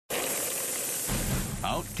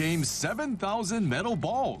Out came 7,000 metal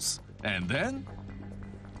balls. And then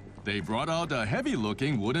they brought out a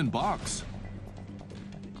heavy-looking wooden box.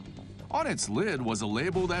 On its lid was a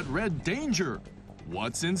label that read "Danger."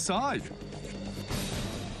 What's inside?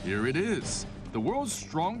 Here it is, the world's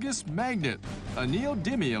strongest magnet, a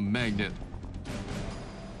neodymium magnet.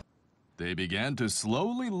 They began to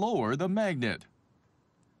slowly lower the magnet.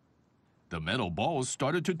 The metal balls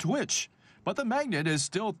started to twitch, but the magnet is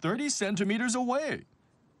still 30 centimeters away.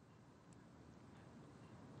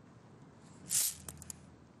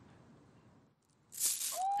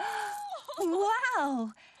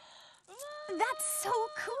 Wow! That's so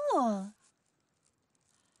cool!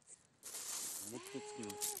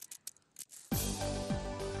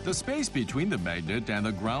 The space between the magnet and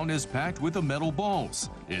the ground is packed with the metal balls.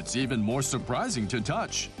 It's even more surprising to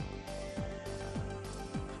touch.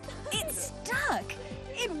 It's stuck!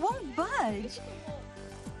 It won't budge.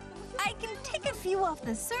 I can take a few off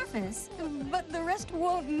the surface, but the rest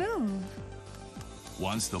won't move.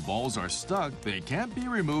 Once the balls are stuck, they can't be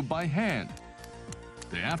removed by hand.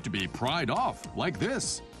 They have to be pried off, like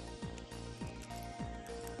this.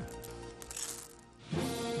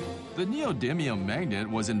 The neodymium magnet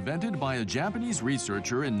was invented by a Japanese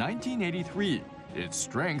researcher in 1983. Its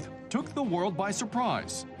strength took the world by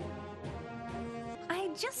surprise. I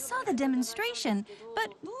just saw the demonstration,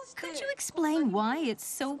 but could you explain why it's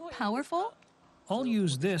so powerful? I'll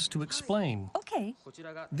use this to explain. Okay.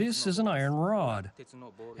 This is an iron rod,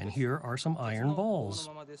 and here are some iron balls.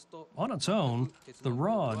 On its own, the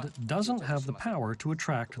rod doesn't have the power to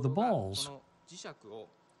attract the balls.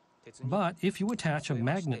 But if you attach a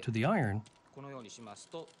magnet to the iron,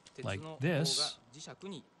 like this,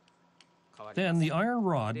 then the iron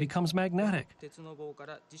rod becomes magnetic.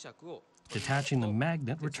 Detaching the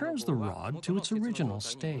magnet returns the rod to its original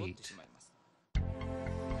state.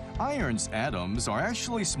 Iron's atoms are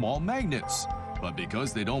actually small magnets, but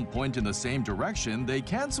because they don't point in the same direction, they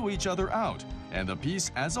cancel each other out, and the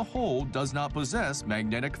piece as a whole does not possess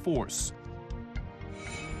magnetic force.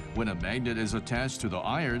 When a magnet is attached to the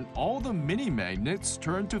iron, all the mini-magnets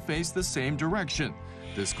turn to face the same direction.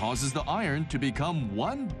 This causes the iron to become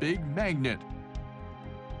one big magnet.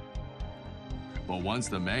 But once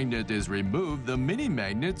the magnet is removed, the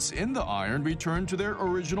mini-magnets in the iron return to their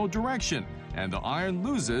original direction, and the iron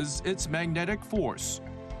loses its magnetic force.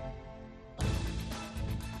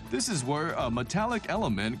 This is where a metallic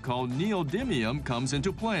element called neodymium comes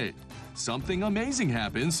into play. Something amazing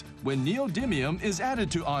happens when neodymium is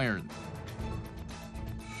added to iron.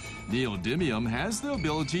 Neodymium has the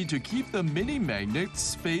ability to keep the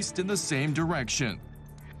mini-magnets faced in the same direction.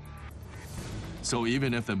 So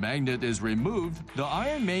even if the magnet is removed, the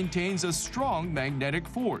iron maintains a strong magnetic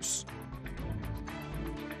force.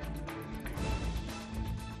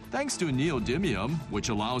 Thanks to neodymium, which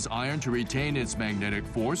allows iron to retain its magnetic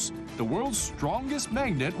force, the world's strongest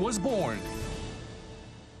magnet was born.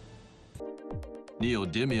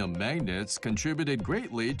 Neodymium magnets contributed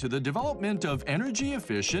greatly to the development of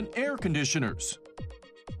energy-efficient air conditioners.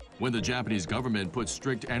 When the Japanese government put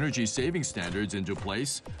strict energy-saving standards into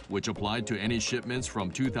place, which applied to any shipments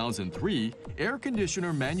from 2003, air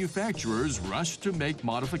conditioner manufacturers rushed to make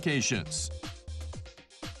modifications.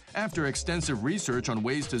 After extensive research on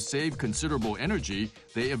ways to save considerable energy,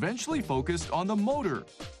 they eventually focused on the motor.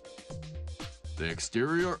 The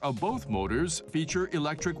exterior of both motors feature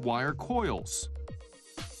electric wire coils.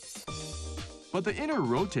 But the inner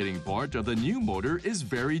rotating part of the new motor is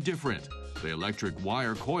very different. The electric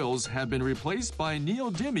wire coils have been replaced by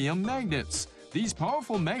neodymium magnets. These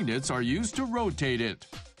powerful magnets are used to rotate it.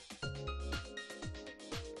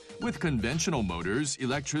 With conventional motors,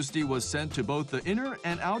 electricity was sent to both the inner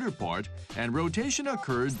and outer part, and rotation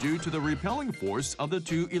occurred due to the repelling force of the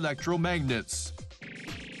two electromagnets.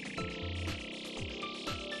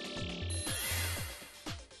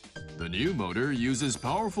 The new motor uses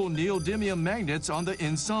powerful neodymium magnets on the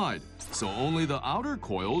inside, so only the outer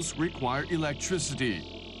coils require electricity.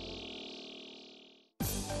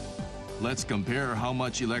 Let's compare how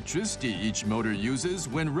much electricity each motor uses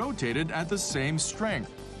when rotated at the same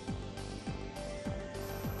strength.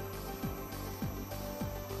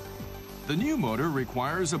 The new motor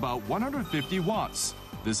requires about 150 watts.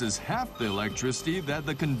 This is half the electricity that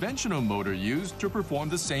the conventional motor used to perform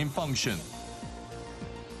the same function.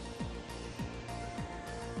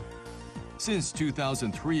 Since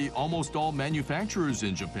 2003, almost all manufacturers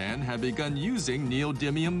in Japan have begun using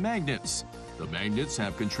neodymium magnets. The magnets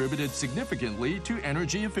have contributed significantly to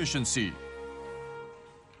energy efficiency.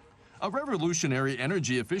 A revolutionary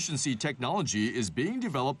energy efficiency technology is being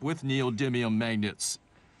developed with neodymium magnets.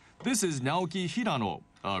 This is Naoki Hirano,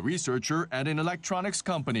 a researcher at an electronics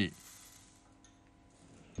company.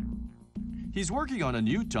 He's working on a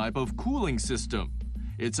new type of cooling system.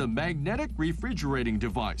 It's a magnetic refrigerating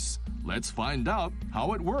device. Let's find out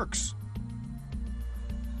how it works.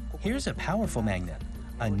 Here's a powerful magnet,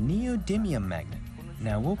 a neodymium magnet.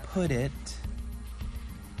 Now we'll put it...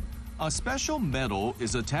 A special metal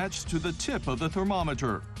is attached to the tip of the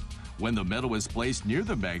thermometer. When the metal is placed near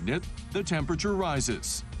the magnet, the temperature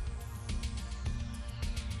rises.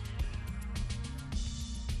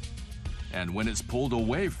 And when it's pulled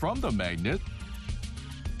away from the magnet,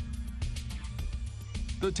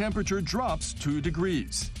 the temperature drops 2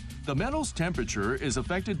 degrees. The metal's temperature is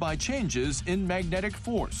affected by changes in magnetic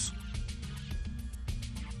force.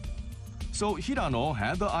 So Hirano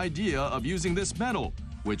had the idea of using this metal,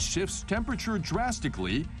 which shifts temperature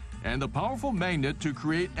drastically, and the powerful magnet to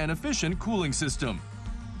create an efficient cooling system.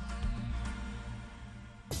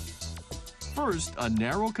 First, a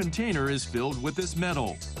narrow container is filled with this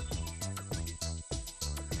metal.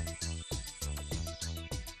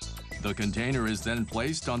 The container is then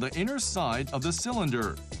placed on the inner side of the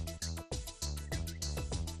cylinder.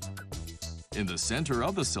 In the center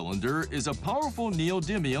of the cylinder is a powerful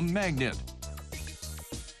neodymium magnet.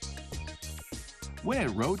 When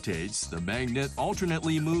it rotates, the magnet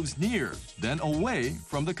alternately moves near, then away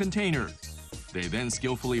from the container. They then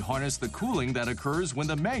skillfully harness the cooling that occurs when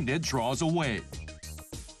the magnet draws away.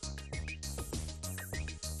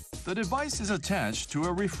 The device is attached to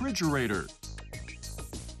a refrigerator.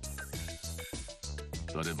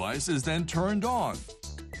 The device is then turned on.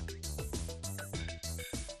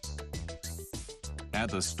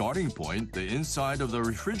 At the starting point, the inside of the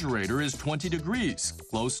refrigerator is 20 degrees,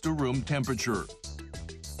 close to room temperature.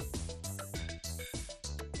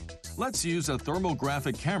 Let's use a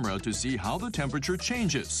thermographic camera to see how the temperature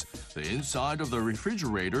changes. The inside of the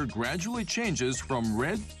refrigerator gradually changes from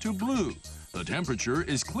red to blue. The temperature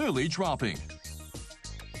is clearly dropping.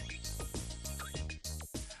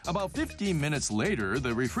 About 15 minutes later,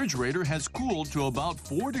 the refrigerator has cooled to about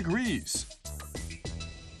 4 degrees.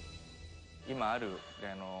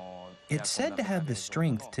 It's said to have the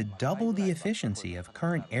strength to double the efficiency of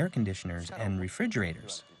current air conditioners and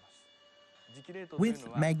refrigerators. With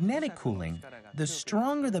magnetic cooling, the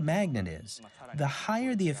stronger the magnet is, the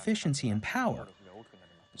higher the efficiency and power.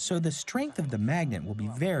 So the strength of the magnet will be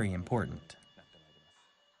very important.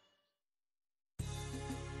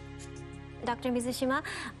 Dr. Mizushima,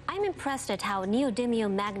 I'm impressed at how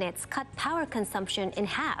neodymium magnets cut power consumption in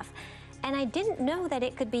half, and I didn't know that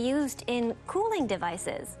it could be used in cooling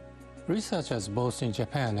devices. Researchers both in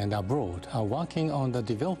Japan and abroad are working on the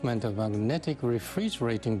development of magnetic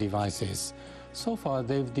refrigerating devices. So far,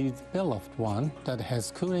 they've developed one that has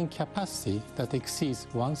cooling capacity that exceeds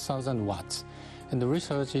 1,000 watts, and the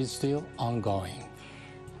research is still ongoing.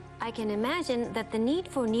 I can imagine that the need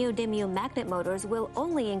for neodymium magnet motors will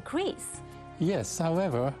only increase. Yes,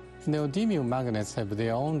 however, neodymium magnets have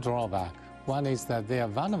their own drawback. One is that they are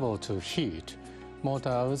vulnerable to heat.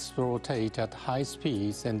 Motors rotate at high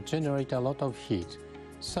speeds and generate a lot of heat.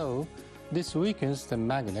 So, this weakens the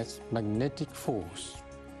magnet's magnetic force.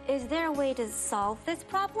 Is there a way to solve this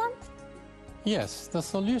problem? Yes, the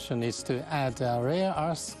solution is to add a rare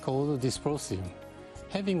earth called dysprosium.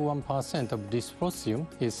 Having 1% of dysprosium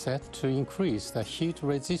is said to increase the heat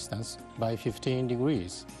resistance by 15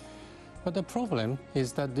 degrees. But the problem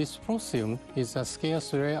is that dysprosium is a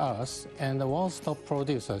scarce rare earth, and the one-stop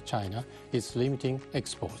producer, China, is limiting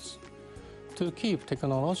exports. To keep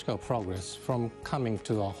technological progress from coming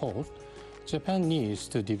to a halt, Japan needs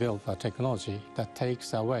to develop a technology that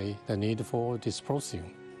takes away the need for dysprosium.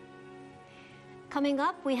 Coming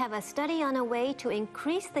up, we have a study on a way to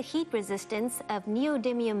increase the heat resistance of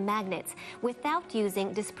neodymium magnets without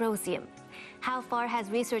using dysprosium. How far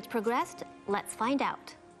has research progressed? Let's find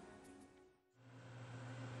out.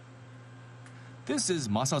 This is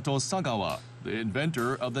Masato Sagawa, the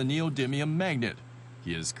inventor of the neodymium magnet.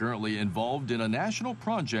 He is currently involved in a national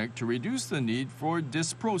project to reduce the need for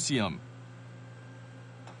dysprosium.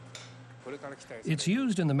 It's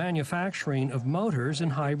used in the manufacturing of motors in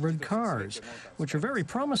hybrid cars, which are very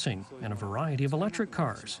promising, and a variety of electric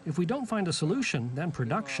cars. If we don't find a solution, then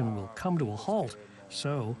production will come to a halt.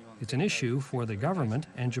 So it's an issue for the government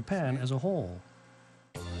and Japan as a whole.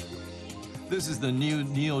 This is the new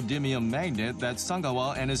neodymium magnet that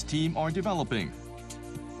Sagawa and his team are developing.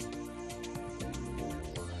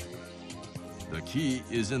 The key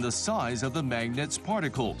is in the size of the magnet's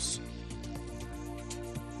particles.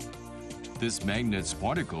 This magnet's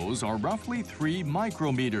particles are roughly 3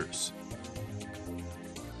 micrometers.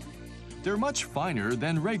 They're much finer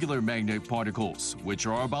than regular magnet particles, which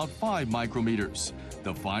are about 5 micrometers.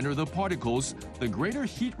 The finer the particles, the greater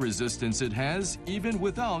heat resistance it has even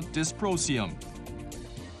without dysprosium.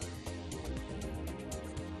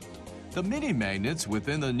 The mini-magnets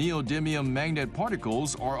within the neodymium magnet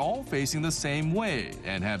particles are all facing the same way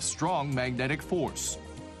and have strong magnetic force.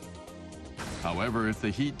 However, if the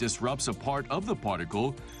heat disrupts a part of the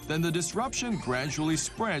particle, then the disruption gradually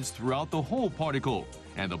spreads throughout the whole particle,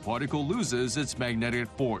 and the particle loses its magnetic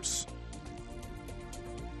force.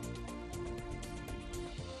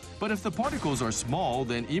 But if the particles are small,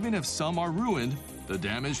 then even if some are ruined, the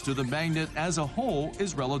damage to the magnet as a whole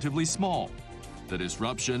is relatively small. The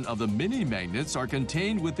disruption of the mini-magnets are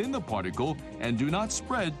contained within the particle and do not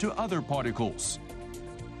spread to other particles.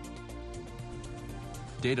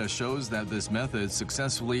 Data shows that this method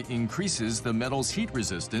successfully increases the metal's heat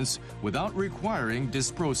resistance without requiring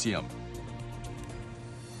dysprosium.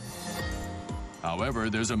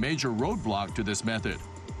 However, there's a major roadblock to this method.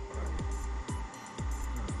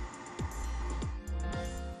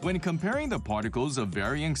 When comparing the particles of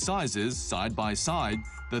varying sizes side by side,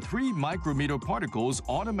 the 3 micrometer particles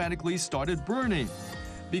automatically started burning.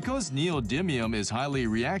 Because neodymium is highly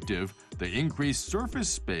reactive, the increased surface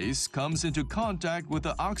space comes into contact with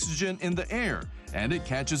the oxygen in the air, and it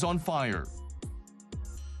catches on fire.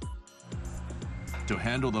 To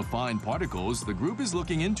handle the fine particles, the group is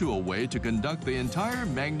looking into a way to conduct the entire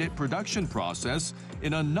magnet production process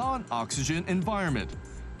in a non-oxygen environment.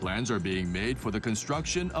 Plans are being made for the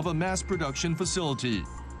construction of a mass production facility.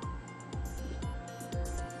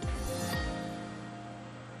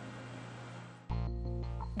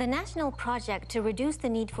 The national project to reduce the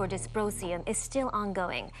need for dysprosium is still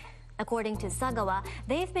ongoing. According to Sagawa,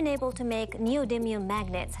 they've been able to make neodymium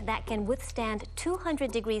magnets that can withstand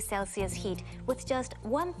 200 degrees Celsius heat with just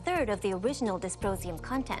 1/3 of the original dysprosium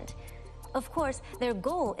content. Of course, their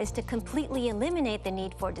goal is to completely eliminate the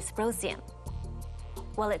need for dysprosium.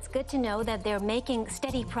 Well, it's good to know that they're making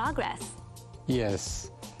steady progress. Yes.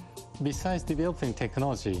 Besides developing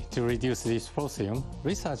technology to reduce dysprosium,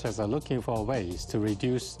 researchers are looking for ways to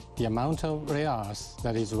reduce the amount of rare earths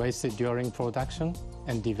that is wasted during production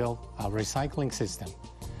and develop a recycling system.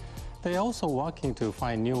 They are also working to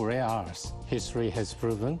find new rare earths. History has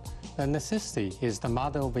proven that necessity is the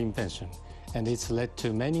mother of invention, and it's led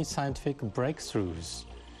to many scientific breakthroughs.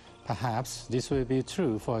 Perhaps this will be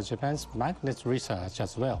true for Japan's magnet research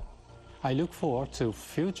as well. I look forward to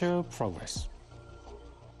future progress.